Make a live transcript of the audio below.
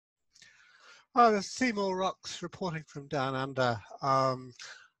Oh, this is Seymour Rocks reporting from down under. I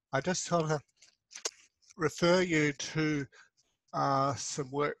just want to refer you to some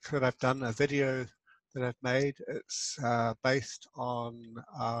work that I've done, a video that I've made. It's based on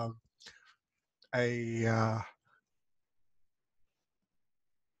a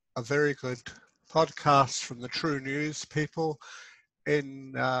very good podcast from the True News people,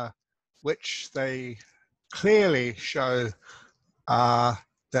 in which they clearly show that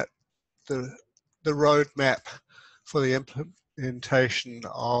the roadmap for the implementation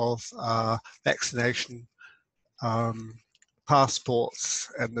of vaccination passports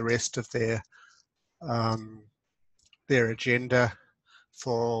and the rest of their agenda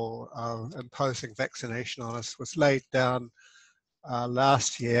for imposing vaccination on us was laid down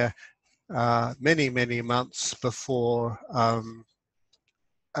last year, many months before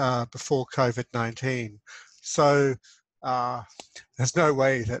COVID-19. So there's no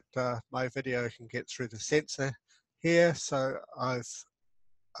way that my video can get through the censor here. So I've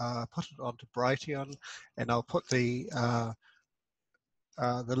put it onto Brighteon, and I'll put the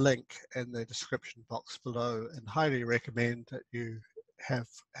link in the description box below, and highly recommend that you have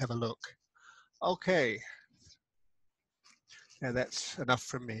a look. Okay, now that's enough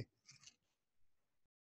from me.